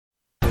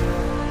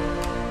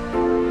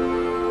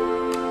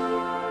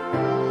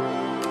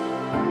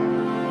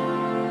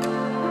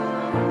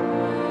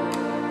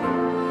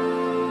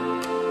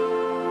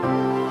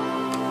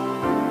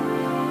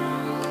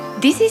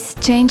This is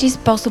Change is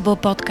Possible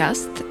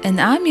podcast, and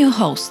I'm your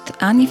host,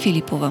 Ani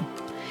Filipova.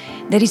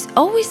 There is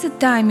always a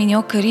time in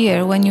your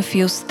career when you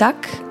feel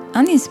stuck,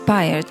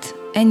 uninspired,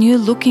 and you're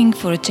looking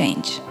for a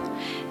change.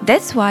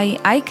 That's why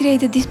I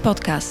created this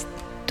podcast,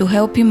 to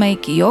help you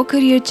make your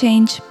career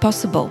change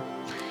possible.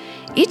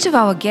 Each of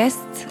our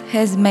guests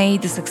has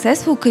made a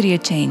successful career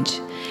change,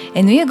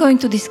 and we are going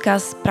to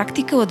discuss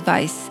practical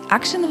advice,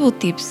 actionable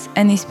tips,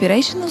 and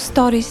inspirational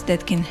stories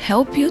that can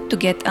help you to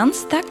get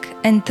unstuck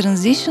and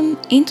transition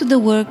into the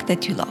work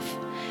that you love.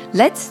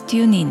 Let's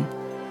tune in.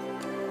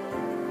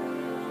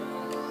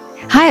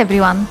 Hi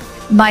everyone.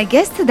 My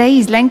guest today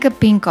is Lenka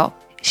Pincot.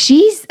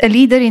 She's a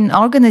leader in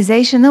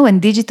organizational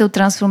and digital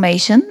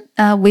transformation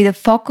with a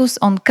focus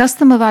on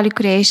customer value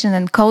creation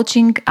and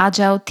coaching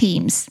agile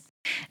teams.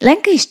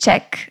 Lenka is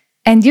Czech.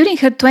 And during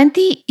her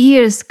 20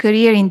 years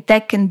career in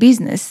tech and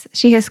business,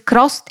 she has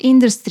crossed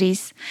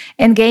industries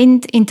and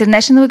gained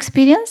international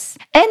experience.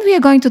 And we are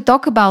going to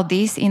talk about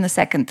this in a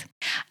second.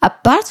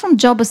 Apart from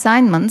job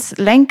assignments,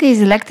 Lenka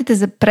is elected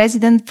as a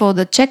president for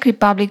the Czech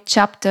Republic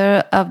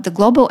chapter of the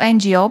global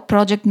NGO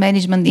Project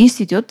Management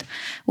Institute,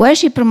 where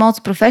she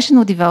promotes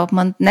professional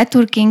development,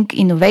 networking,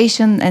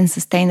 innovation, and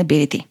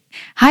sustainability.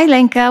 Hi,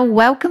 Lenka.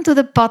 Welcome to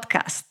the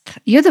podcast.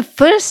 You're the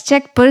first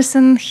Czech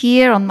person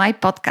here on my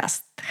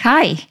podcast.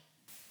 Hi.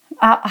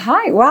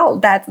 Hi, wow,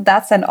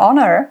 that's an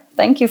honor.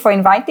 Thank you for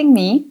inviting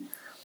me.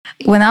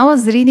 When I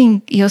was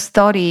reading your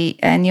story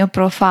and your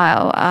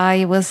profile,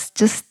 I was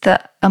just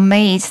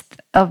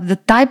amazed of the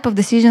type of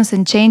decisions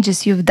and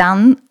changes you've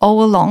done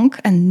all along,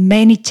 and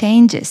many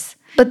changes.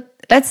 But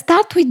let's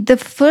start with the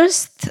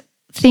first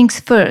things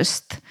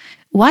first.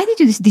 Why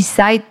did you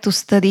decide to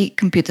study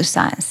computer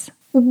science?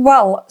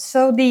 Well,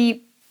 so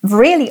the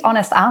really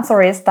honest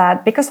answer is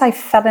that because I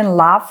fell in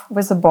love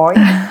with a boy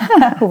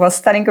who was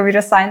studying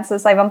computer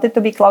sciences, I wanted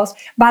to be close.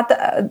 But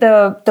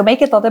to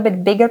make it a little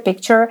bit bigger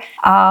picture,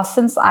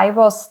 since I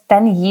was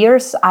 10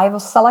 years, I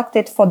was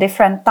selected for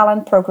different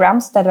talent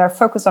programs that were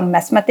focused on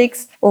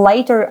mathematics,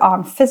 later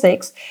on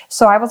physics.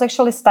 So I was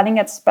actually studying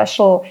at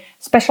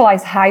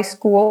specialized high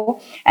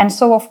school. And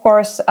so, of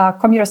course,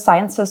 computer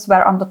sciences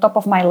were on the top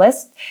of my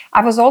list.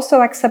 I was also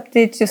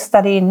accepted to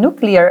study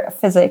nuclear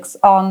physics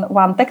on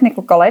one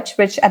technical college,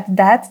 which at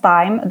that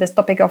time, this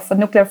topic of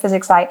nuclear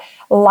physics, I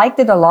liked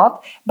it a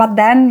lot. But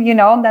then,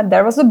 that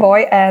there was a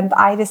boy and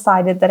I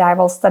decided that I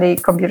will study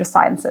computer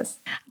sciences.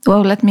 Well,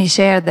 let me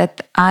share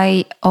that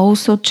I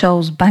also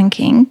chose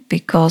banking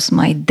because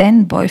my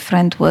then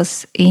boyfriend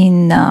was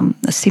in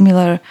a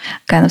similar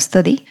kind of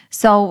study.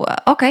 So,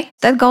 okay,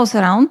 that goes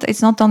around.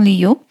 It's not only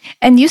you.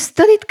 And you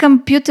studied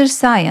computer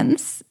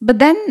science, but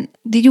then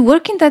did you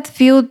work in that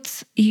field?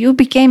 You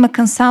became a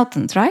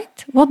consultant,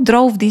 right? What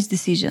drove this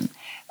decision?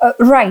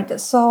 Right.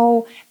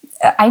 So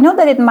I know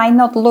that it might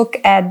not look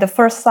at the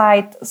first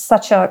sight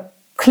such a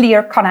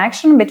clear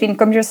connection between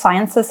computer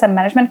sciences and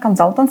management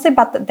consultancy,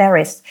 but there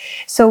is.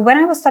 So when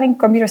I was studying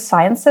computer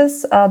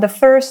sciences, the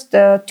first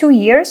 2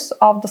 years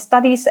of the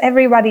studies,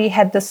 everybody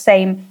had the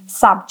same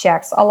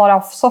subjects, a lot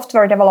of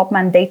software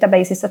development,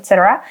 databases,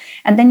 etc.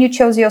 And then you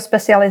chose your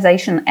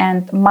specialization.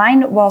 And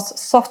mine was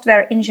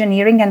software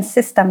engineering and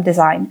system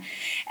design.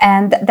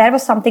 And that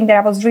was something that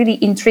I was really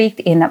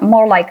intrigued in,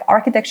 more like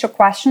architecture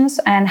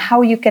questions and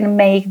how you can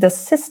make the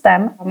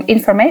system,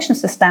 information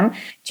system,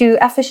 to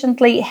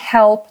efficiently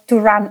help to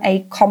run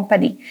a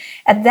company.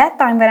 At that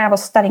time when I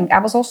was studying, I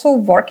was also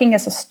working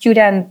as a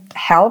student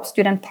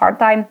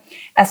part-time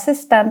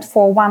assistant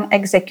for one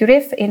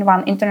executive in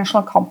one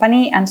international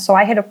company. And so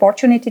I had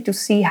opportunity to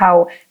see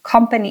how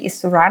company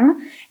is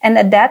run. And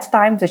at that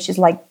time, which is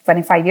like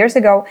 25 years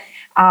ago,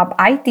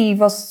 IT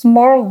was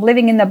more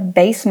living in a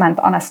basement,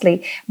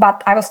 honestly.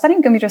 But I was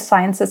studying computer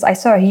sciences. I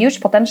saw a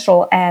huge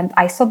potential and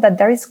I saw that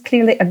there is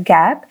clearly a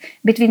gap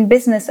between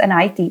business and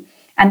IT.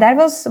 And that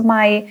was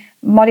my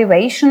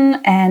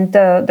motivation and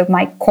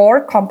my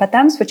core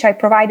competence, which I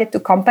provided to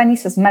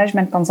companies as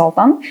management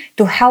consultant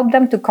to help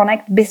them to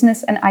connect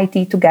business and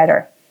IT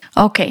together.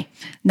 Okay,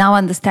 now I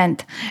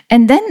understand.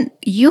 And then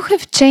you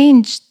have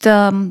changed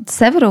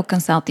several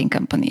consulting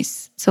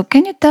companies. So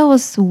can you tell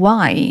us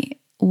why?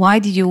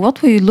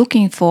 What were you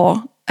looking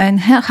for? And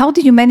how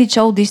did you manage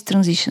all these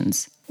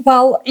transitions?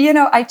 Well,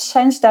 I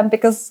changed them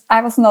because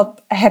I was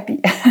not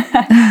happy.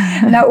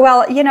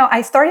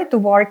 I started to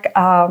work.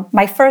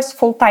 My first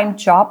full-time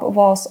job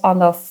was on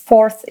the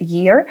 4th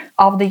year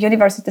of the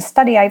university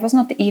study. I was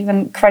not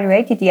even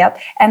graduated yet.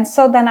 And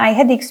so then I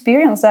had the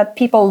experience that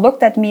people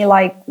looked at me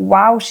like,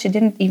 wow, she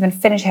didn't even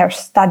finish her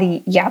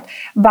study yet.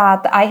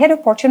 But I had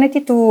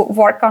opportunity to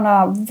work on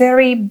a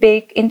very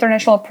big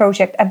international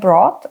project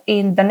abroad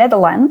in the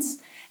Netherlands.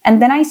 And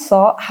then I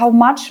saw how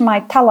much my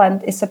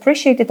talent is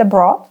appreciated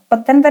abroad.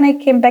 But then when I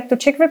came back to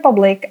Czech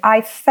Republic, I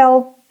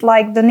felt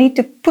like the need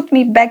to put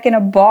me back in a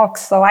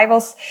box. So I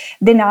was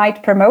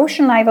denied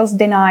promotion. I was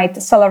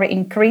denied salary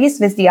increase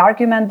with the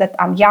argument that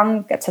I'm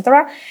young,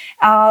 etc.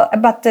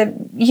 But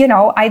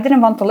I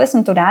didn't want to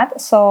listen to that.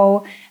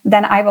 So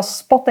then I was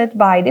spotted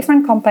by a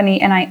different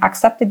company and I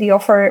accepted the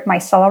offer. My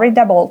salary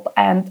doubled.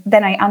 And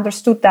then I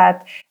understood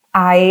that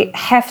I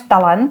have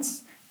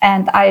talents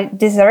and I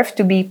deserve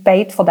to be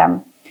paid for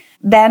them.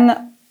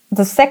 Then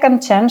the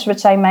second change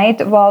which I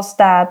made was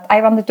that I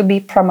wanted to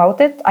be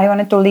promoted. I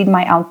wanted to lead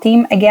my own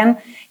team. Again,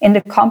 in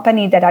the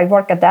company that I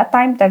worked at that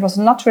time, there was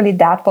not really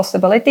that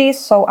possibility.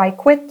 So I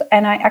quit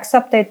and I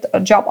accepted a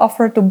job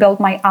offer to build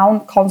my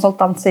own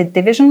consultancy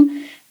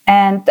division.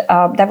 And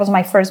that was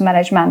my first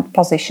management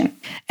position.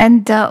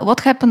 And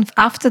what happened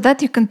after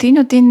that? You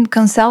continued in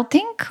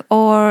consulting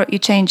or you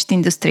changed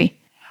industry?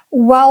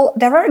 Well,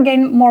 there were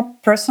again more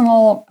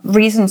personal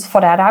reasons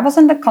for that. I was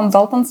in the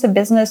consultancy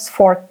business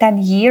for 10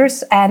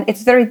 years and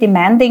it's very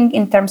demanding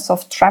in terms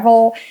of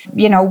travel.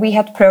 You know, we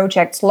had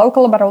projects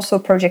local, but also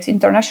projects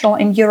international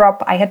in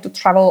Europe. I had to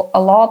travel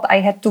a lot. I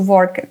had to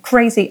work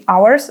crazy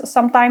hours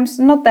sometimes,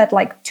 not that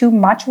like too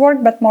much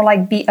work, but more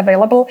like be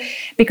available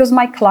because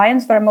my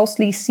clients were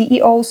mostly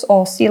CEOs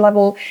or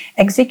C-level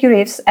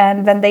executives.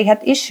 And when they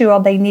had issue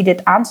or they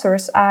needed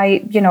answers,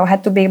 I,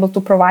 had to be able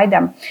to provide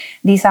them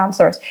these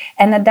answers.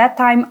 And at that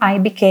time, I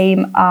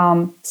became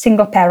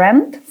single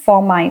parent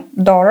for my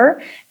daughter,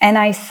 and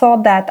I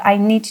thought that I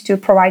need to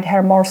provide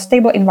her more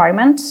stable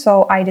environment.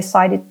 So I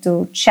decided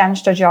to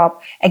change the job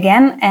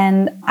again,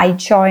 and I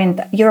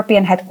joined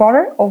European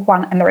headquarters of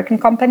one American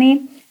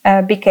company,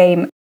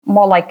 became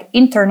more like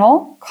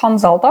internal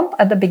consultant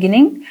at the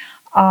beginning.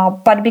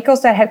 But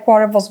because their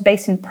headquarters was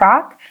based in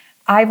Prague,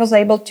 I was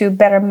able to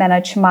better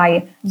manage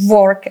my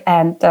work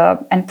and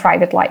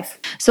private life.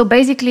 So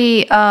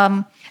basically,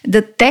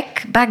 the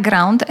tech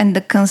background and the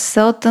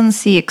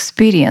consultancy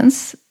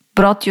experience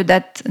brought you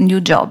that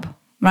new job,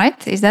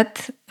 right? Is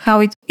that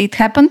how it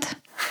happened?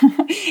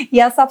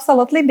 Yes,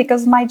 absolutely.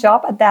 Because my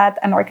job at that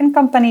American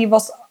company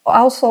was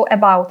also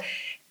about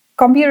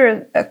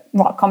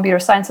computer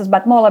sciences,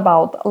 but more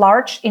about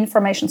large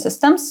information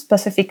systems,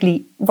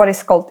 specifically what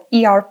is called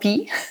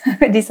ERP.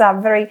 These are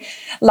very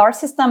large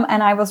systems,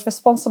 and I was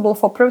responsible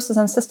for process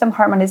and system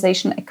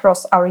harmonization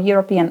across our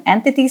European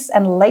entities.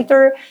 And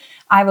later,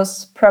 I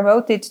was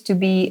promoted to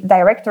be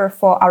director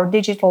for our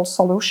digital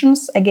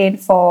solutions, again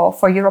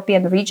for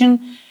European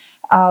region.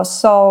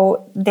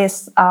 So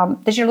these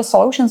digital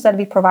solutions that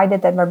we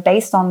provided that were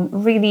based on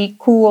really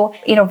cool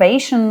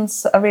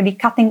innovations, really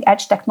cutting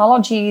edge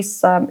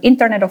technologies,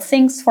 Internet of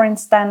Things, for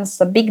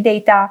instance, big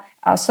data.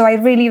 So I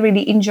really,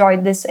 really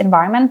enjoyed this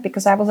environment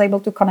because I was able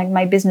to connect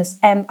my business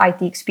and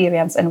IT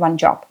experience in one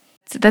job.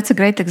 That's a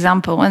great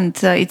example. And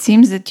it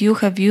seems that you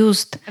have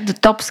used the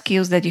top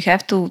skills that you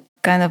have to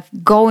kind of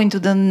go into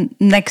the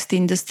next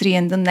industry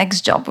and the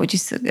next job, which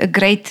is a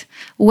great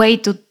way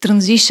to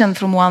transition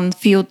from one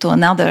field to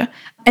another.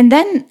 And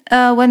then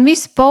when we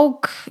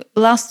spoke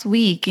last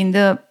week in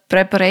the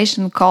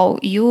preparation call,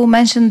 you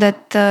mentioned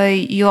that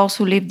you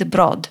also lived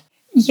abroad.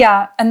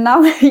 Yeah, and now,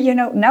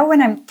 now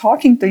when I'm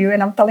talking to you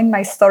and I'm telling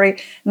my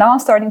story, now I'm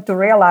starting to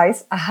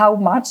realize how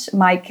much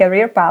my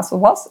career path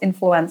was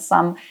influenced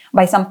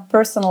by some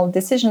personal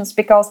decisions,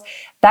 because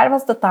that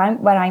was the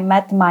time when I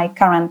met my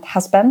current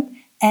husband,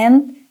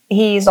 and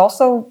he is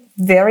also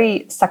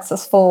very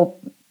successful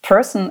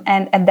person.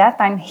 And at that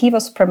time, he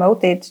was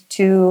promoted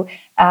to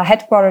a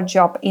headquarters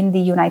job in the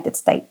United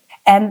States.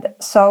 And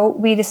so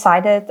we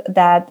decided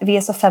that we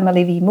as a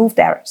family, we moved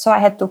there. So I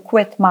had to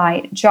quit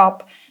my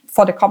job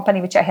for the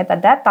company which I had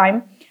at that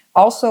time.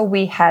 Also,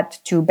 we had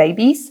 2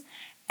 babies.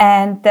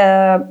 And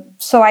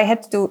so I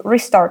had to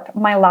restart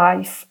my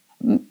life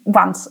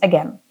once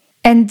again.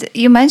 And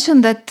you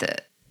mentioned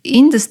that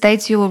in the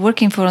States, you were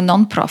working for a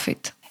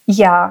nonprofit.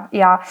 Yeah.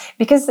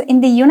 Because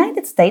in the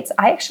United States,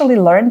 I actually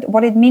learned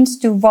what it means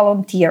to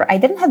volunteer. I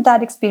didn't have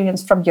that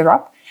experience from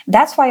Europe.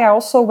 That's why I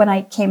also, when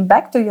I came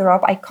back to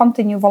Europe, I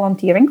continue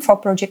volunteering for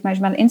Project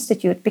Management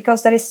Institute,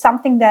 because that is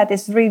something that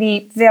is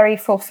really very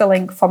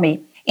fulfilling for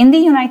me. In the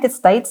United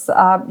States,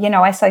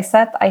 as I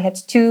said, I had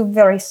 2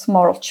 very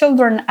small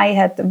children. I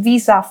had a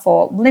visa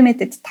for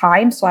limited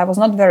time, so I was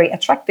not very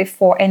attractive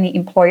for any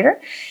employer.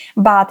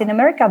 But in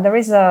America, there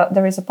is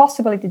a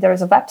possibility, there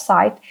is a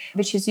website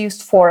which is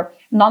used for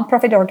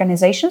nonprofit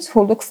organizations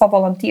who look for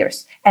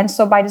volunteers. And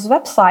so by this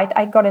website,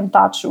 I got in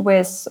touch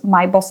with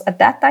my boss at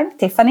that time,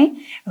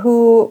 Tiffany,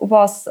 who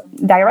was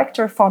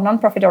director for a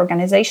nonprofit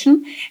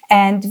organization.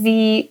 And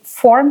we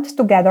formed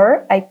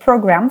together a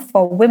program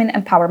for women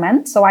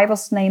empowerment. So I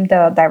was named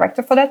the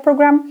director for that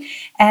program.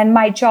 And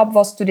my job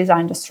was to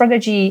design the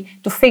strategy,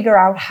 to figure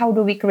out how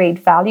do we create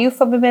value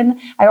for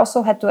women. I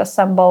also had to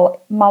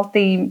assemble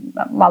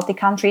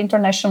multi-country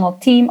international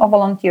team of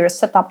volunteers,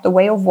 set up the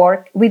way of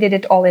work. We did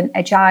it all in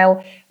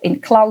Agile, in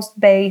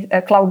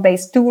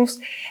cloud-based tools.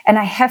 And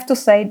I have to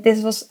say,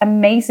 this was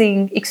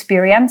amazing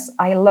experience.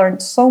 I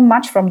learned so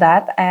much from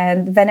that.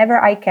 And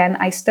whenever I can,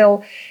 I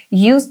still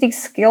use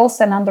these skills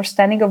and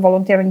understanding of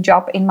volunteering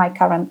job in my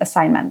current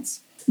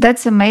assignments.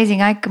 That's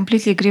amazing. I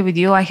completely agree with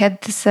you. I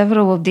had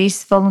several of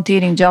these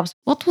volunteering jobs.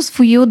 What was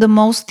for you the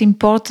most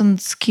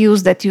important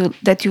skills that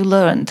you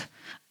learned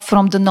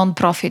from the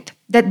nonprofit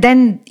that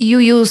then you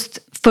used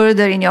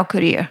further in your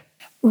career?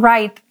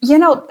 Right.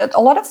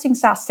 A lot of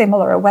things are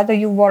similar, whether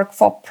you work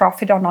for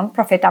profit or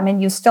non-profit. I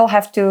mean, you still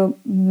have to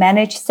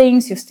manage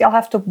things. You still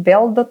have to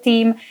build the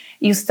team.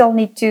 You still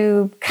need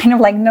to kind of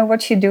like know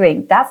what you're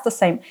doing. That's the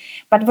same.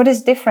 But what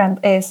is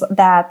different is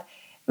that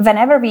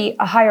whenever we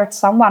hired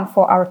someone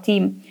for our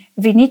team,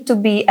 we need to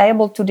be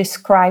able to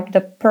describe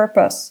the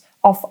purpose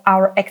of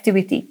our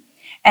activity.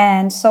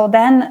 And so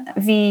then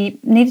we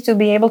needed to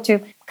be able to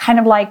kind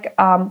of like,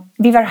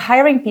 we were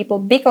hiring people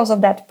because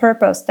of that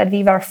purpose that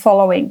we were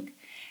following.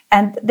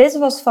 And this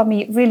was for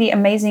me really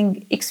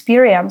amazing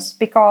experience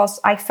because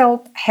I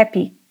felt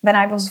happy when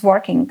I was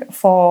working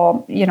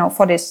for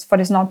this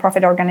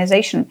nonprofit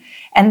organization.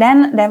 And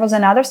then there was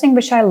another thing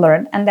which I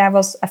learned, and that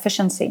was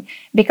efficiency,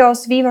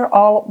 because we were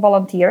all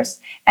volunteers,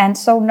 and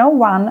so no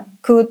one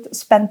could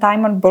spend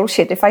time on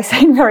bullshit, if I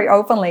say it very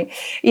openly,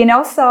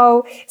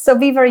 So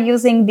we were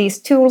using these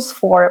tools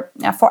for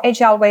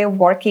agile way of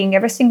working.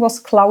 Everything was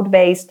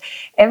cloud-based.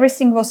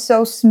 Everything was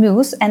so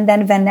smooth. And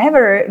then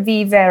whenever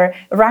we were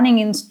running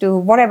into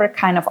whatever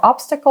kind of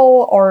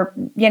obstacle or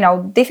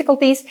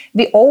difficulties,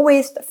 we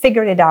always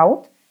figured it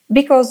out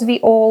because we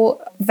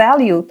all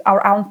valued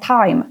our own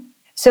time.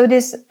 So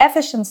this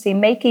efficiency,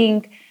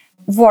 making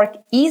work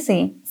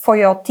easy for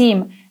your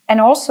team, and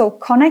also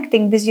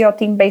connecting with your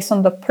team based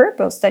on the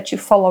purpose that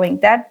you're following,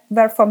 that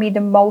were for me the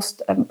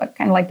most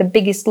kind of like the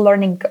biggest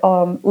learned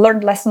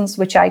lessons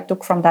which I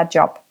took from that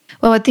job.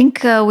 Well, I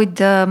think with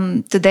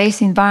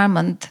today's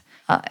environment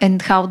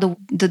and how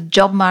the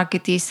job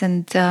market is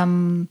and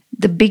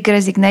the big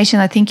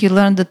resignation, I think you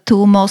learned the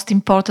two most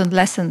important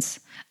lessons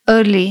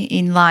early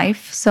in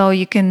life, so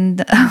you can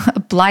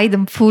apply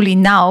them fully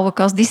now,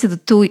 because these are the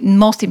two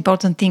most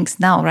important things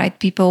now, right?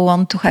 People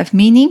want to have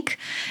meaning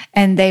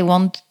and they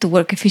want to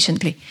work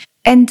efficiently.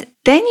 And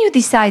then you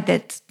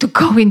decided to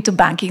go into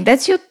banking.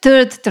 That's your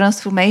third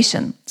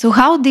transformation. So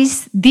how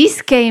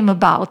this came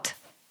about?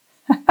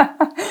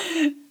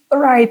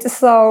 Right.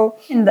 So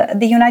in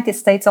the United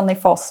States, only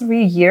for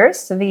 3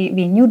 years, we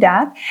knew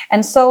that.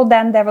 And so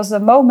then there was a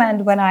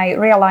moment when I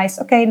realized,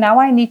 okay, now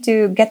I need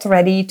to get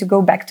ready to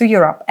go back to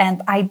Europe.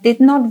 And I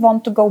did not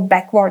want to go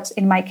backwards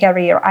in my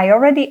career. I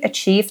already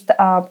achieved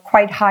a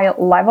quite high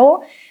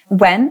level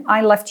when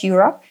I left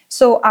Europe.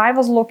 So I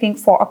was looking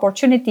for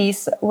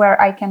opportunities where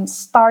I can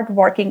start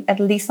working at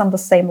least on the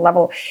same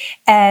level.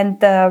 And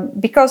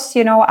because,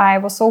 I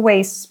was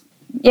always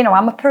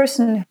I'm a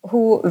person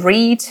who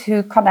reads,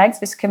 who connects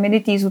with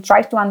communities, who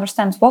tries to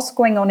understand what's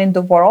going on in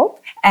the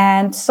world.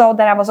 And so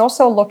that I was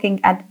also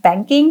looking at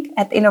banking,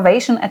 at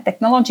innovation, at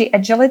technology,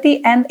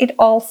 agility, and it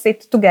all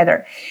fit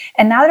together.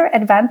 Another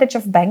advantage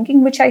of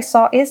banking, which I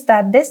saw, is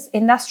that this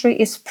industry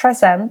is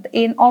present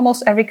in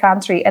almost every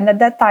country. And at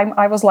that time,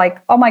 I was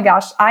like, oh my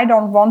gosh, I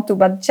don't want to,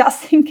 but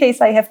just in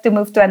case I have to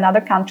move to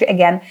another country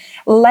again,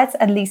 let's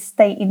at least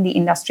stay in the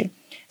industry.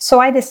 So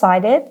I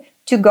decided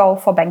to go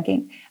for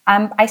banking.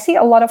 I see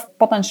a lot of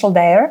potential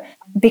there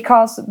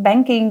because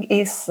banking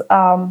is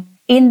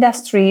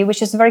industry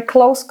which is very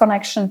close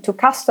connection to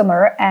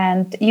customer,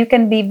 and you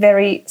can be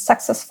very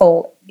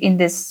successful in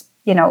this,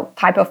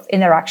 type of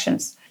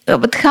interactions.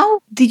 But how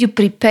did you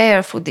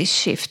prepare for this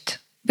shift?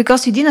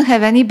 Because you didn't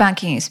have any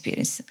banking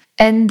experience.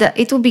 And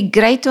it would be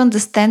great to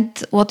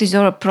understand what is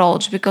your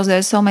approach, because there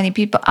are so many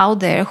people out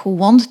there who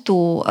want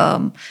to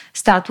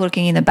start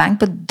working in a bank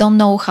but don't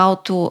know how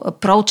to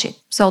approach it.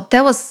 So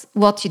tell us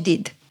what you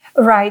did.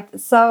 Right.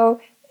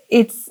 So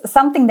it's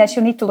something that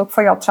you need to look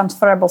for your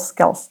transferable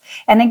skills.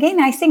 And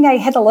again, I think I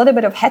had a little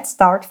bit of head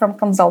start from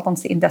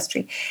consultancy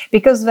industry,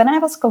 because when I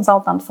was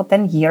consultant for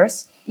 10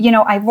 years,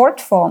 I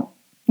worked for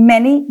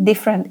many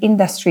different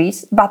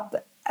industries,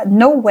 but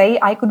no way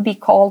I could be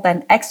called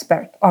an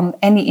expert on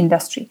any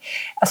industry.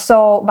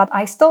 But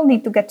I still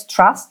need to get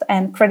trust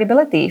and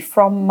credibility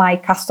from my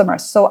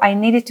customers. So I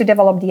needed to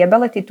develop the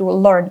ability to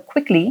learn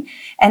quickly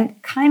and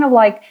kind of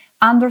like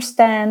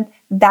understand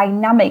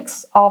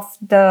dynamics of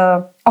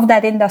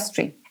that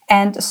industry.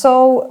 And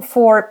so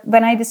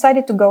when I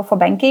decided to go for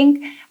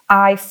banking,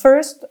 I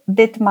first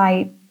did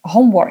my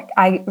homework.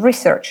 I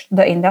researched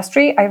the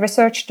industry. I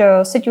researched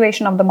the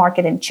situation of the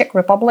market in Czech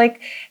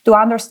Republic to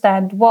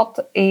understand what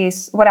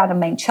are the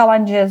main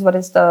challenges, what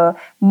is the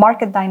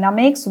market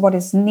dynamics, what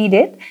is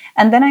needed.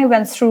 And then I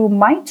went through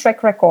my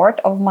track record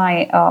of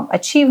my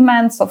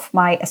achievements, of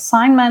my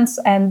assignments,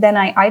 and then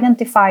I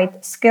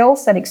identified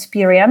skills and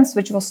experience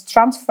which was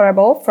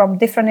transferable from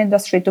different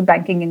industry to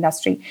banking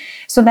industry.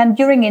 So then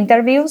during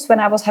interviews,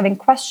 when I was having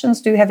questions,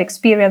 do you have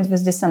experience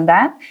with this and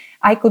that?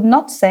 I could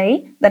not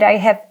say that I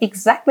have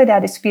exactly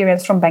that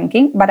experience from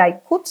banking, but I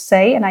could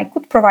say, and I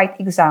could provide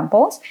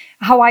examples,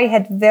 how I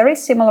had very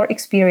similar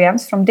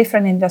experience from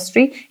different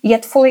industry,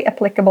 yet fully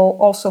applicable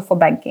also for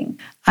banking.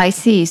 I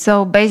see.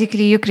 So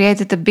basically you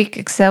created a big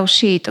Excel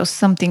sheet or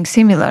something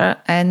similar,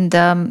 and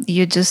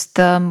you just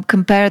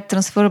compared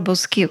transferable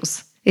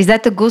skills. Is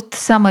that a good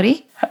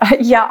summary?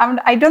 Yeah,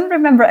 I don't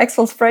remember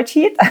Excel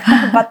spreadsheet,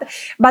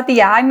 but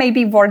yeah, I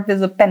maybe worked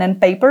with a pen and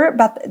paper,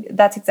 but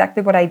that's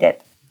exactly what I did.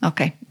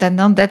 Okay, then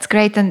that's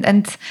great.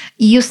 And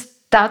you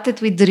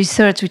started with the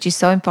research, which is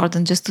so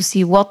important, just to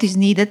see what is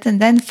needed and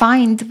then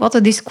find what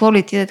are these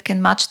qualities that can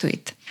match to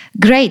it.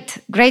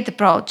 Great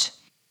approach.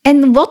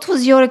 And what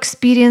was your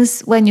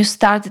experience when you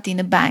started in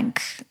a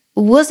bank?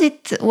 Was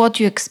it what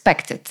you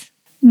expected?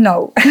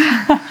 No.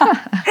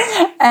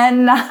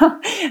 And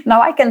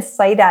now I can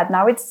say that.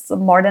 Now it's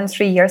more than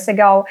 3 years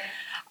ago.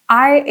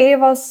 It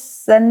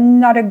was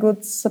not a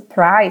good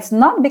surprise,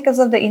 not because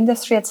of the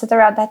industry,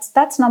 etc.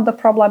 That's not the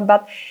problem.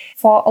 But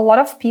for a lot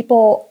of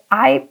people,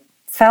 I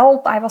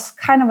felt I was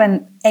kind of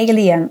an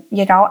alien.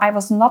 I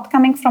was not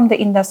coming from the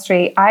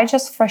industry. I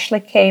just freshly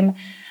came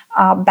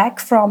back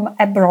from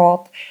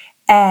abroad.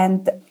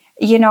 And,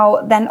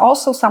 then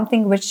also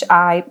something which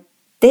I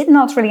did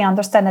not really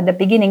understand at the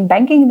beginning.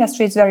 Banking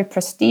industry is very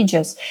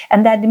prestigious.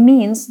 And that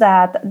means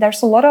that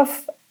there's a lot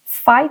of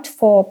fight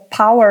for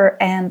power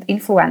and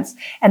influence.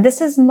 And this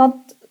is not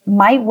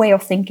my way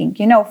of thinking.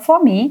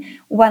 For me,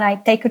 when I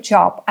take a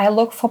job, I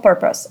look for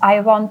purpose. I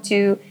want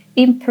to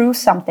improve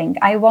something.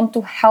 I want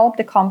to help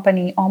the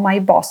company or my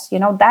boss.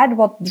 That's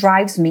what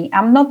drives me.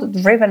 I'm not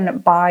driven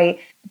by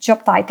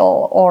job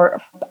title,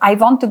 or I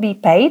want to be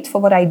paid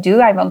for what I do.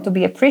 I want to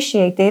be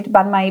appreciated.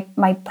 But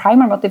my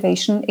primary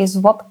motivation is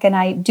what can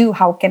I do?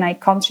 How can I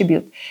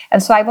contribute?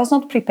 And so I was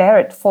not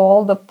prepared for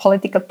all the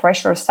political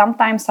pressure.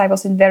 Sometimes I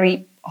was in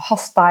very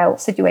hostile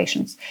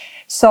situations.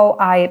 So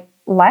I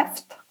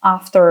left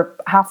after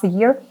half a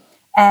year.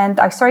 And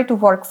I started to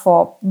work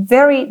for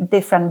very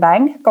different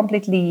bank,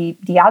 completely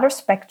the other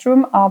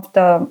spectrum of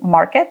the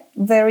market,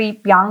 very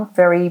young,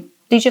 very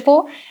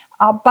digital.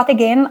 But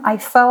again, I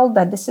felt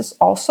that this is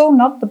also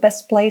not the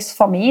best place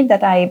for me,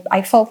 that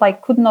I felt I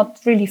could not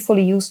really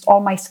fully use all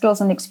my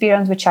skills and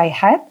experience which I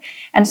had.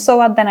 And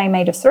so then I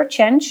made a third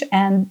change.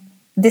 And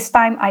this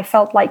time I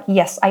felt like,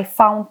 yes, I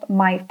found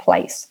my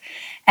place.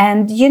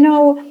 And,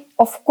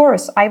 of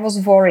course, I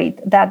was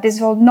worried that this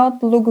will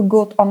not look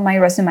good on my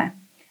resume.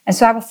 And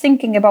so I was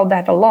thinking about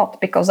that a lot,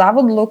 because I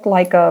would look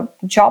like a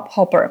job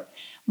hopper.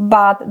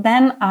 But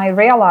then I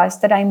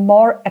realized that I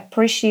more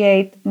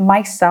appreciate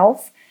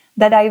myself,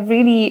 that I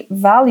really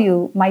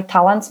value my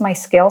talents, my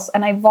skills,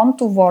 and I want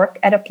to work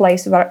at a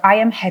place where I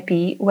am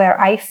happy,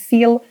 where I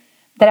feel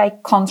that I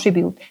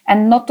contribute,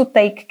 and not to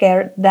take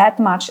care that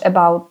much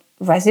about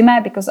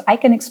resume, because I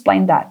can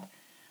explain that.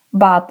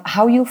 But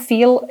how you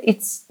feel,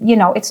 it's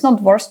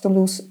not worth to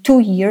lose 2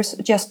 years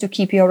just to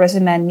keep your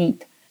resume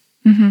neat.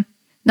 Mm-hmm.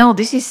 No,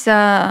 this is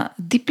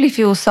deeply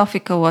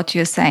philosophical, what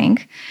you're saying,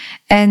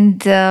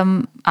 and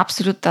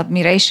absolute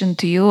admiration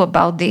to you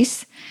about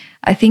this.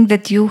 I think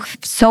that you're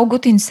so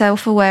good in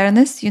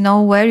self-awareness,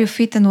 where you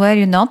fit and where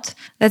you're not.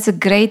 That's a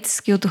great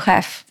skill to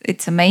have.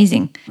 It's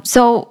amazing.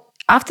 So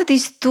after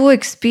these 2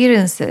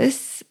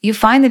 experiences, you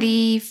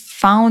finally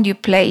found your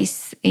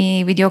place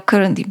with your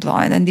current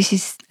employer, and this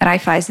is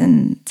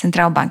Raiffeisen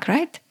Central Bank,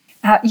 right?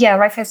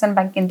 Raiffeisen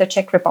Bank in the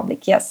Czech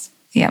Republic, yes.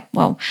 Yeah,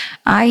 well,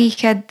 I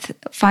had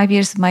 5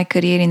 years of my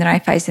career in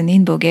Raiffeisen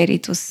in Bulgaria.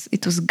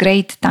 It was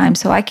great time,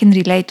 so I can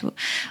relate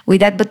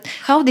with that. But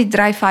how did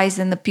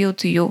Raiffeisen appeal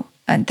to you?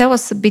 And tell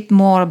us a bit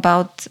more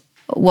about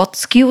what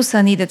skills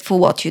are needed for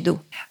what you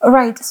do.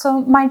 Right. So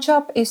my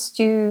job is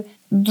to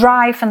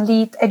drive and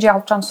lead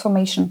agile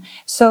transformation.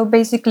 So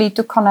basically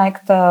to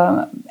connect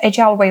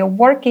agile way of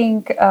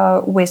working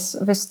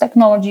with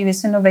technology,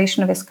 with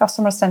innovation, with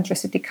customer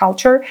centricity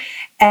culture,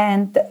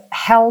 and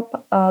help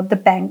the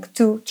bank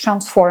to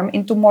transform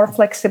into more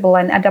flexible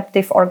and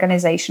adaptive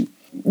organization.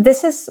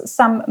 This is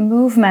some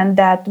movement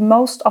that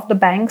most of the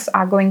banks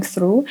are going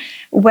through,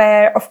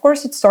 where, of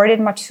course, it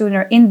started much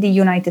sooner in the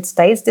United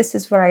States. This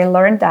is where I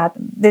learned that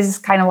this is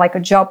kind of like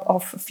a job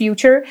of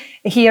future.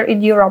 Here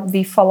in Europe,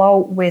 we follow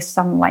with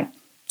some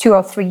 2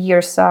 or 3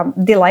 years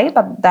delay,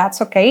 but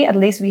that's okay. At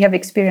least we have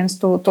experience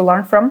to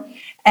learn from.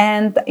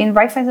 And in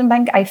Raiffeisen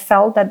Bank, I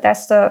felt that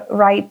that's the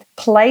right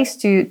place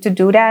to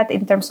do that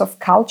in terms of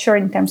culture,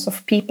 in terms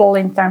of people,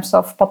 in terms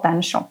of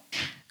potential.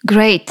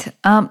 Great.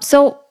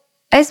 So,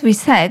 as we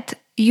said,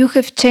 you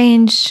have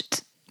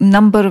changed a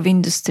number of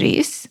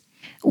industries.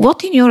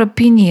 What, in your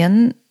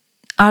opinion,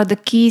 are the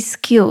key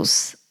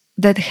skills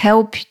that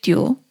helped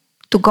you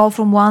to go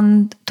from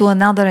one to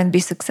another and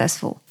be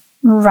successful?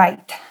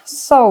 Right.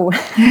 So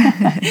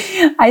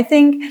I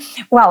think,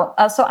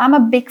 so I'm a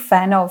big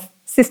fan of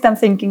system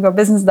thinking or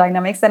business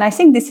dynamics, and I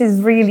think this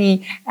is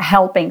really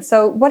helping.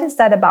 So what is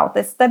that about?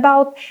 It's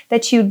about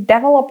that you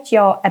developed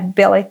your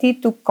ability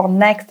to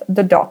connect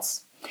the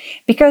dots.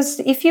 Because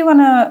if you want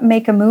to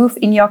make a move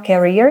in your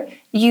career,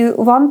 you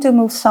want to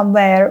move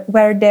somewhere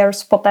where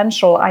there's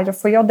potential, either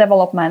for your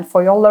development,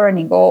 for your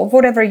learning, or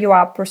whatever you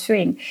are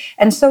pursuing.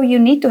 And so you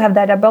need to have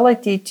that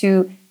ability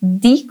to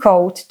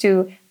decode,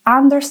 to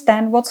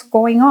understand what's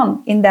going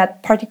on in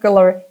that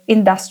particular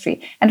industry.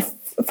 And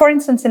for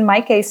instance, in my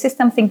case,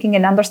 system thinking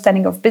and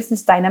understanding of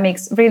business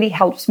dynamics really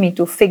helps me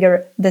to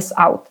figure this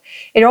out.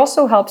 It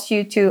also helps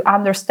you to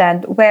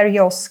understand where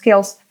your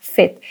skills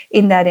fit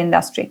in that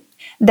industry.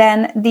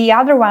 Then the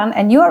other one,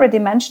 and you already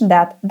mentioned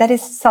that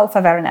is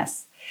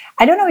self-awareness.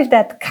 I don't know if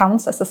that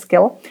counts as a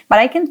skill, but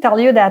I can tell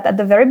you that at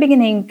the very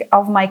beginning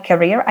of my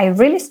career, I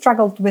really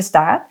struggled with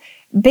that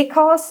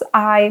because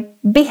I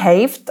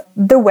behaved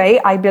the way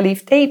I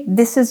believed, hey,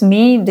 this is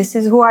me, this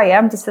is who I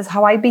am, this is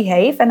how I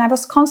behave. And I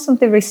was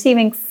constantly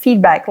receiving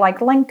feedback like,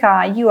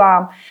 Lenka, you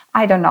are,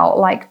 I don't know,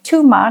 like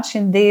too much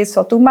in this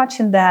or too much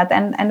in that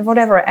and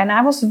whatever. And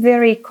I was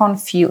very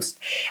confused.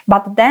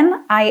 But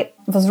then I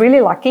was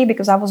really lucky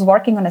because I was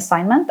working on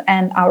assignment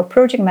and our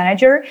project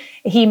manager,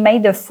 he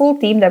made a full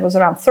team, that was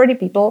around 30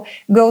 people,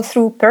 go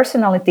through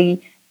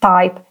personality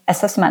type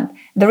assessment.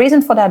 The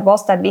reason for that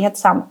was that we had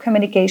some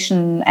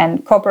communication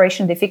and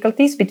cooperation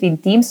difficulties between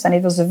teams, and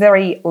it was a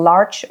very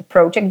large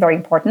project, very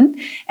important,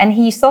 and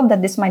he thought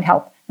that this might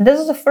help. This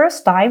was the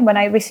first time when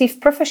I received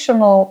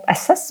professional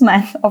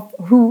assessment of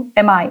who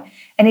am I,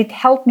 and it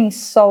helped me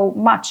so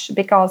much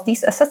because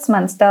these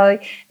assessments,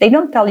 they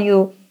don't tell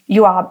you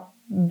you are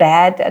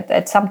bad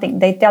at something.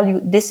 They tell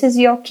you this is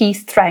your key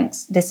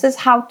strengths, this is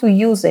how to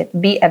use it,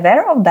 be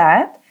aware of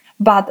that.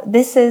 But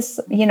this is,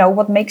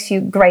 what makes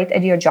you great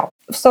at your job.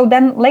 So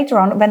then later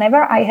on,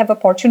 whenever I have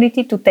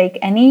opportunity to take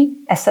any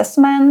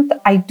assessment,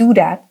 I do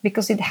that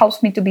because it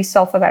helps me to be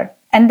self-aware.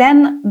 And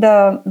then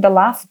the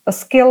last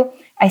skill,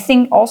 I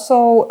think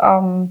also,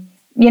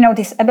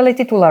 this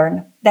ability to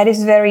learn. That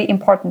is very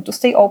important, to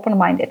stay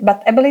open-minded.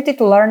 But ability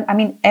to learn,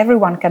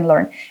 everyone can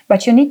learn.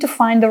 But you need to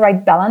find the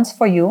right balance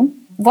for you.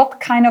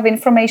 What kind of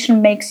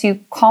information makes you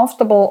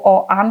comfortable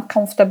or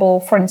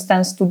uncomfortable, for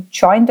instance, to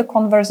join the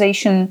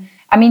conversation?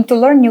 To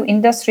learn new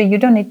industry, you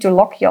don't need to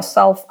lock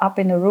yourself up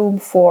in a room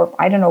for,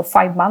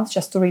 5 months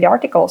just to read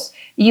articles.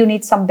 You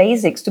need some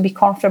basics to be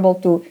comfortable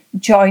to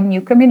join new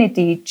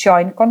community,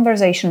 join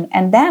conversation.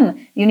 And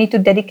then you need to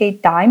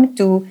dedicate time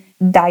to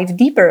dive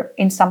deeper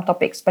in some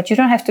topics, but you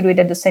don't have to do it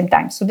at the same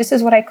time. So this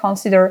is what I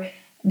consider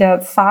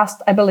the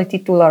fast ability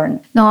to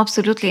learn. No,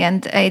 absolutely.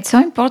 And it's so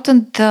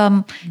important,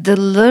 the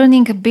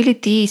learning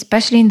ability,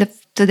 especially in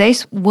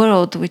today's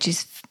world, which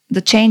is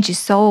the change is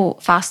so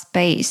fast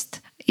paced.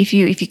 If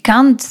you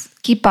can't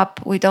keep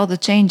up with all the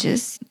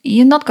changes,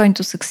 you're not going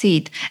to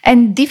succeed.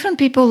 And different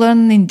people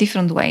learn in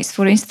different ways.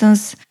 For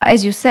instance,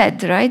 as you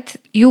said, right,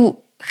 you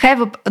have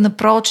an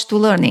approach to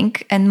learning.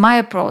 And my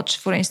approach,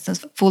 for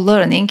instance, for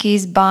learning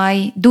is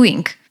by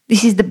doing.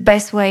 This is the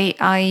best way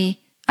I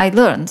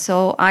learn.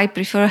 So I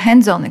prefer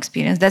hands-on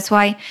experience. That's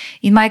why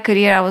in my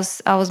career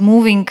I was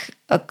moving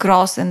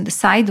across and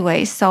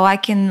sideways so I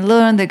can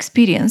learn the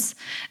experience.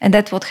 And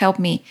that's what helped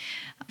me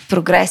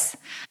progress.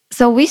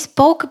 So we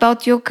spoke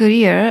about your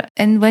career,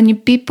 and when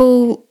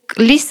people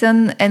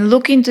listen and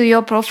look into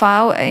your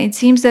profile, it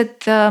seems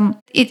that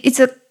it's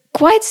a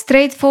quite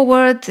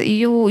straightforward.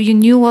 You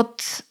knew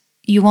what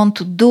you want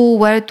to do,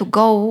 where to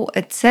go,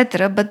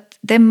 etc. But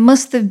there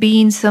must have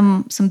been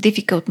some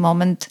difficult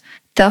moment,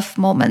 tough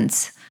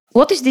moments.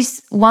 What is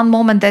this one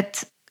moment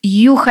that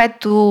you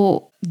had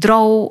to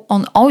draw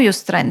on all your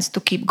strengths to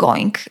keep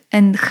going,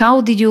 and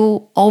how did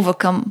you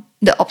overcome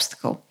the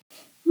obstacle?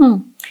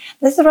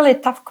 This is a really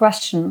tough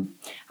question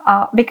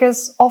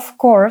because, of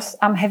course,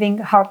 I'm having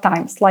hard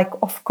times.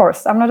 Of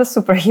course, I'm not a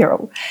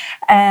superhero.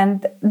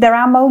 And there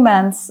are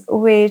moments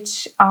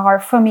which are,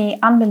 for me,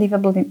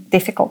 unbelievably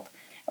difficult.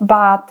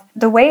 But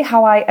the way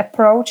how I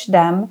approach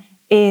them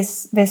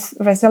is with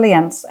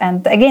resilience.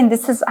 And again,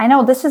 I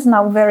know this is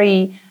now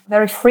very,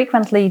 very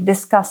frequently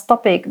discussed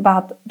topic,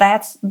 but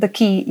that's the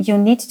key. You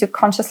need to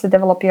consciously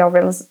develop your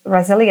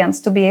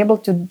resilience to be able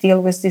to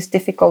deal with these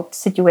difficult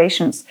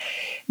situations.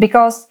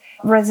 Because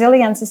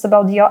resilience is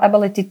about your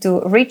ability to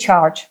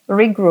recharge,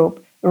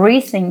 regroup,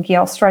 rethink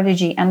your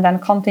strategy, and then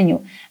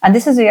continue. And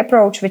this is the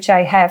approach which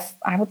I have,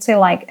 I would say,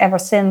 ever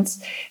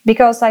since,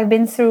 because I've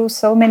been through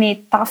so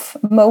many tough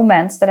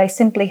moments that I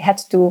simply had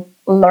to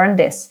learn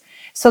this.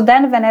 So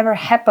then whenever it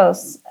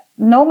happens,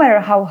 no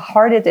matter how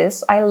hard it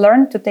is, I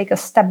learn to take a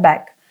step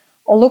back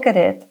or look at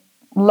it,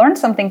 learn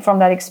something from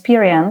that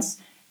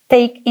experience,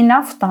 take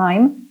enough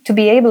time to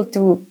be able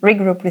to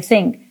regroup,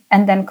 rethink,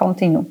 and then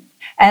continue.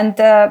 And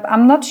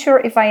I'm not sure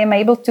if I am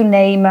able to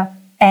name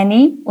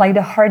any,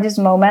 the hardest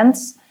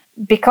moments,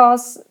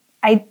 because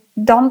I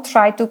don't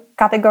try to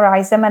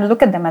categorize them and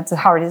look at them as the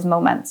hardest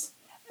moments.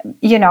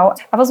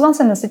 I was once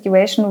in a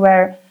situation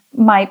where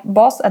my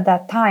boss at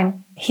that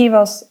time, he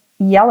was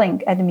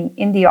yelling at me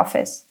in the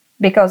office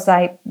because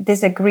I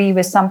disagree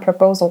with some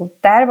proposal.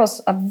 That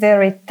was a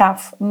very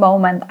tough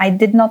moment. I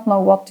did not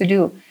know what to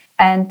do.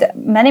 And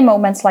many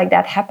moments like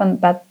that happen,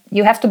 but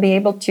you have to be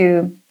able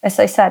to, as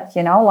I said,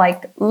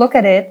 look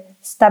at it,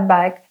 step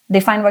back,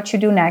 define what you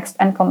do next,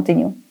 and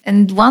continue.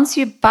 And once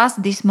you pass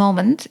this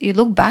moment, you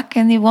look back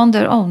and you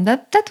wonder,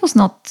 that was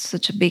not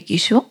such a big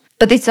issue.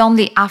 But it's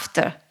only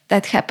after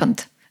that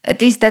happened.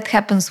 At least that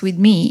happens with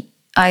me.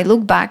 I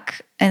look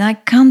back and I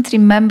can't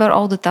remember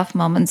all the tough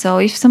moments. So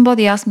if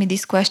somebody asks me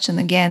this question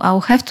again,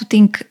 I'll have to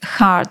think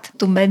hard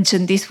to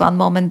mention this one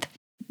moment.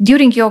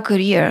 During your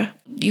career,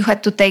 you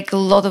had to take a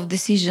lot of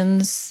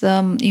decisions.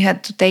 You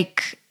had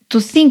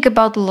to think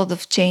about a lot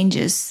of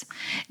changes.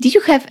 Did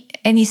you have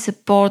any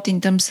support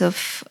in terms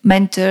of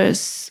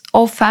mentors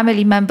or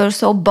family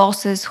members or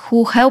bosses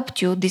who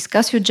helped you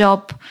discuss your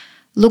job,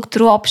 look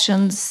through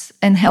options,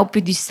 and help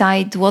you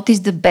decide what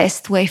is the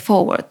best way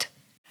forward?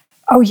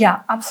 Oh,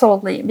 yeah,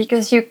 absolutely.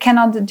 Because you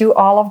cannot do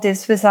all of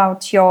this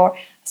without your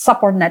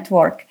support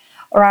network,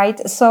 right?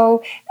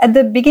 So at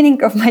the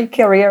beginning of my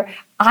career,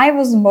 I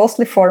was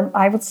mostly formed,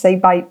 I would say,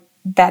 by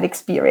bad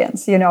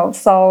experience,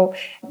 So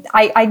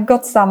I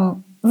got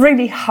some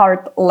really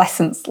hard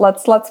lessons.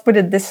 Let's put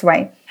it this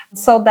way.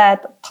 So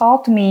that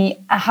taught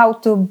me how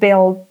to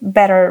build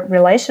better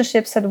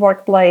relationships at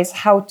workplace,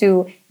 how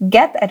to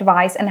get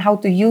advice and how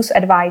to use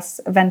advice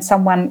when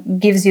someone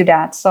gives you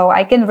that. So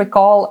I can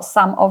recall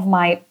some of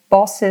my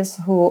bosses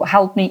who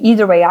helped me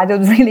either way, either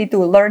really to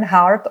learn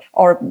hard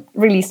or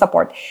really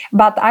support.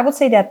 But I would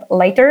say that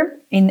later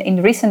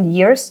in recent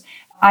years,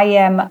 I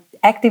am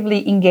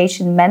actively engaged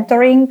in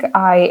mentoring.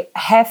 I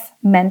have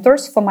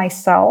mentors for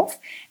myself.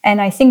 And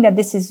I think that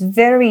this is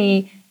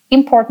very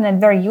important and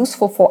very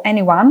useful for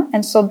anyone.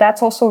 And so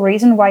that's also a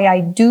reason why I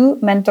do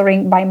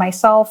mentoring by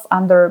myself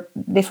under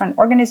different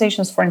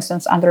organizations, for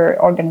instance,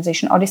 under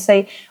Organization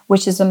Odyssey,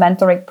 which is a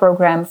mentoring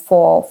program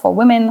for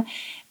women.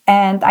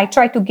 And I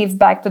try to give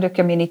back to the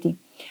community.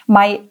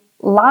 My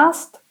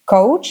last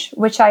coach,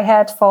 which I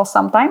had for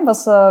some time,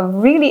 was a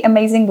really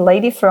amazing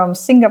lady from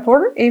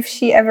Singapore. If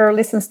she ever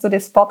listens to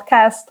this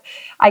podcast,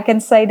 I can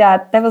say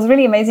that was a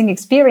really amazing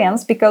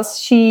experience because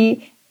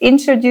she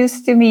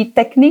introduced to me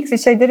techniques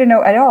which I didn't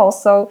know at all.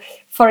 So,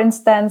 for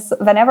instance,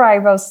 whenever I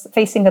was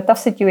facing a tough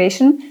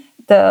situation,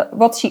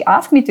 what she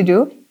asked me to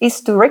do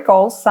is to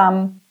recall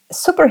some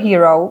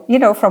superhero,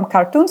 from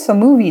cartoons or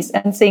movies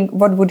and think,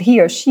 what would he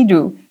or she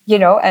do?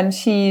 And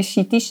she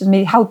teaches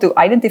me how to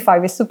identify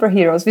with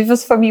superheroes, which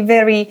was for me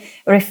very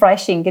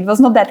refreshing. It was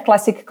not that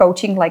classic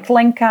coaching like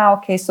Lenka,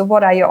 okay, so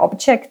what are your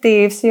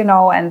objectives,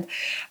 and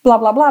blah,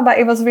 blah, blah. But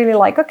it was really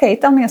like, okay,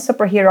 tell me a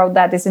superhero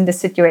that is in this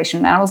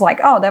situation. And I was like,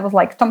 oh, that was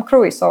like Tom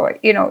Cruise, or,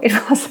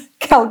 it was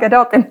Gal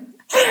Gadot.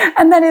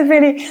 And then it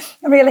really,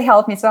 really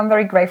helped me. So I'm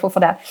very grateful for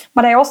that.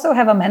 But I also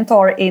have a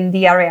mentor in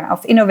the area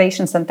of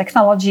innovations and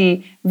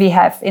technology. We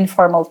have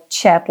informal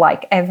chat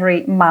like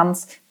every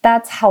month.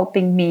 That's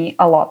helping me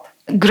a lot.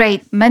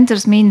 Great.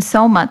 Mentors mean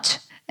so much.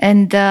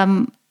 And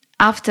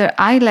after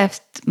I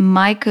left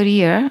my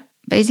career,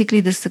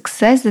 basically the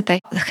success that I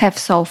have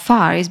so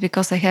far is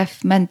because I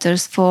have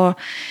mentors to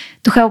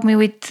help me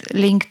with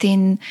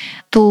LinkedIn,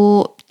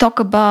 to talk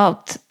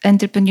about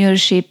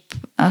entrepreneurship.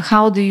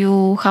 How do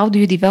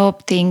you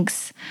develop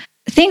things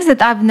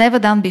that I've never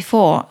done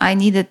before? I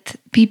needed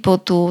people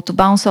to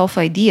bounce off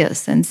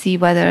ideas and see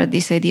whether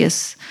these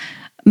ideas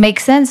make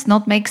sense,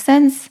 not make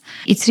sense.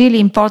 It's really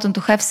important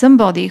to have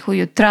somebody who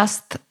you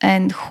trust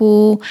and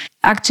who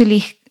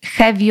actually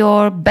have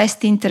your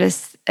best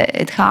interests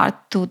at heart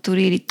to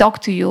really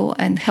talk to you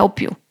and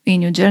help you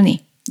in your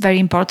journey. Very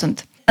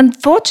important.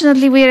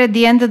 Unfortunately, we're at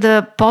the end of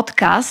the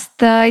podcast.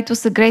 It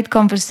was a great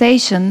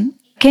conversation.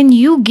 Can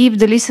you give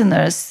the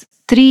listeners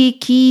 3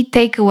 key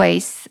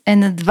takeaways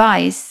and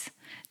advice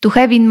to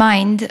have in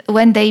mind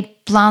when they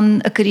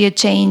plan a career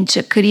change,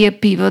 a career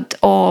pivot,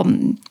 or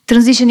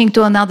transitioning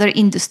to another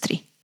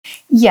industry?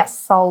 Yes,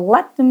 so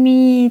let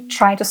me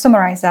try to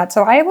summarize that.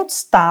 So I would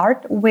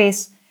start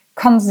with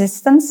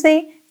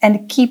consistency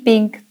and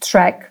keeping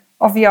track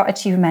of your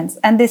achievements.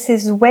 And this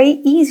is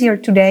way easier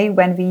today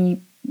when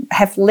we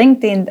have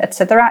LinkedIn,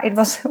 etc. It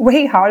was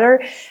way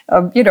harder,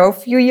 a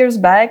few years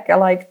back,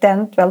 like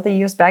 10, 20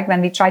 years back,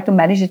 when we tried to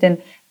manage it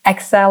in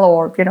Excel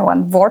or,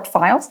 on Word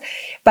files.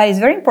 But it's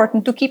very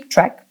important to keep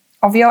track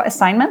of your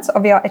assignments,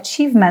 of your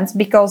achievements,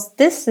 because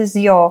this is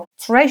your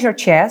treasure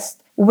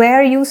chest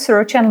where you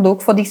search and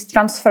look for these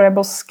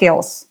transferable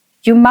skills.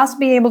 You must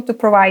be able to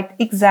provide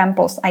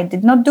examples. I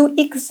did not do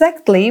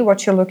exactly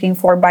what you're looking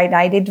for, but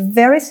I did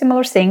very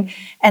similar thing.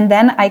 And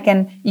then I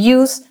can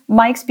use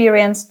my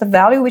experience, the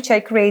value which I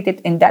created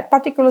in that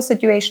particular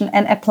situation,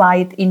 and apply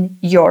it in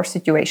your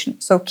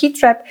situation. So keep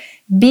track,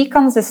 be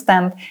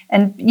consistent,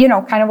 and,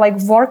 kind of like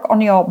work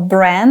on your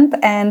brand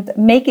and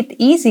make it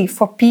easy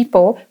for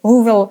people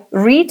who will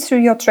read through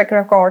your track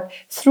record,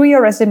 through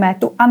your resume,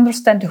 to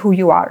understand who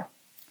you are.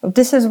 So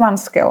this is one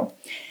skill.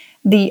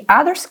 The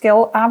other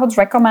skill I would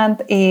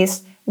recommend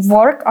is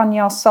work on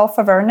your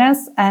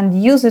self-awareness and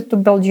use it to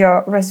build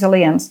your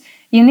resilience.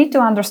 You need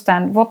to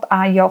understand what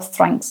are your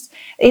strengths.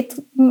 It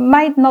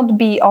might not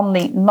be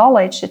only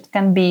knowledge, it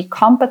can be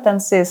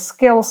competencies,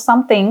 skills,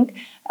 something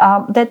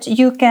that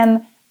you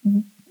can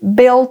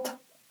build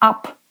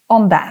up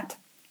on that.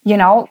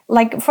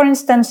 Like for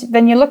instance,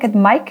 when you look at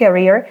my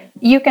career,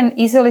 you can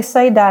easily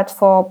say that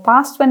for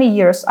past 20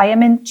 years, I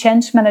am in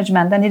change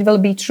management, and it will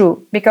be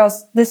true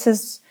because this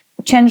is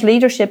change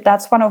leadership.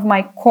 That's one of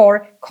my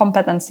core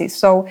competencies.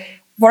 So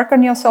work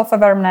on your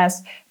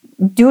self-awareness,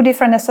 do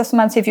different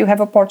assessments if you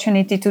have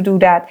opportunity to do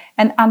that,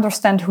 and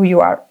understand who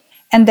you are.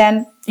 And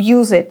then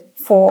use it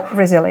for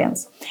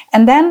resilience.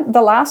 And then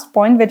the last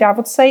point that I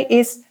would say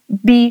is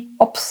be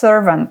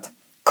observant,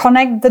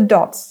 connect the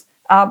dots,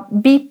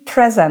 be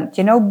present,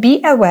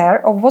 be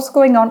aware of what's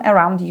going on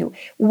around you.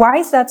 Why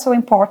is that so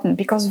important?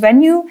 Because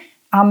when you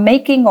are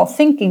making or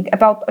thinking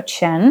about a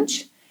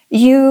change,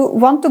 you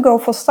want to go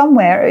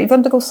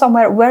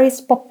somewhere where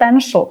is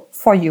potential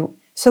for you.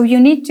 So you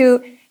need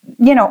to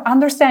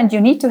understand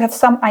you need to have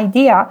some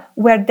idea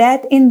where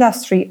that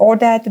industry or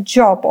that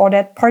job or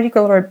that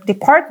particular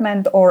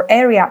department or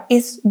area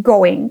is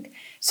going.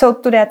 So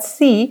to that,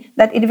 see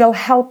that it will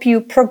help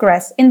you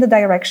progress in the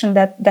direction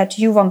that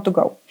you want to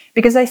go.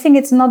 Because I think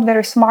it's not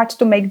very smart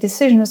to make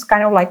decisions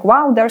kind of like,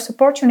 wow, there's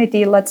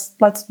opportunity, let's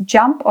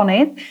jump on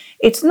it.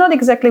 It's not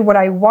exactly what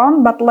I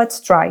want, but let's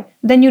try.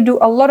 Then you do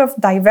a lot of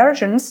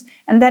diversions,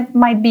 and that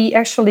might be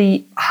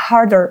actually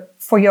harder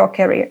for your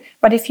career.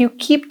 But if you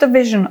keep the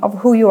vision of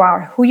who you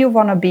are, who you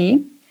want to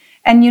be,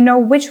 and you know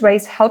which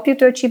ways help you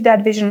to achieve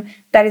that vision,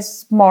 that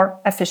is more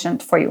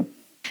efficient for you.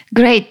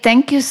 Great.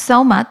 Thank you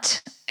so much.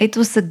 It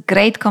was a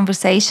great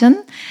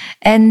conversation,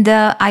 and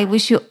I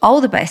wish you all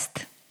the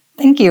best.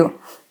 Thank you.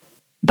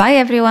 Bye,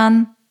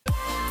 everyone.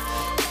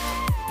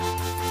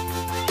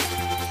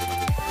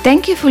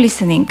 Thank you for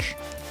listening.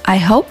 I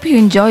hope you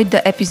enjoyed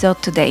the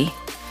episode today.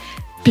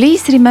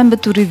 Please remember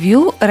to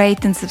review,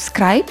 rate, and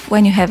subscribe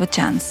when you have a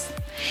chance.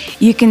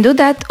 You can do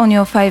that on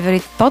your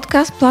favorite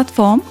podcast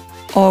platform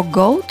or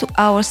go to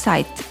our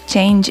site,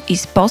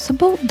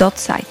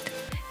 changeispossible.site.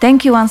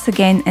 Thank you once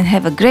again and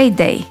have a great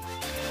day.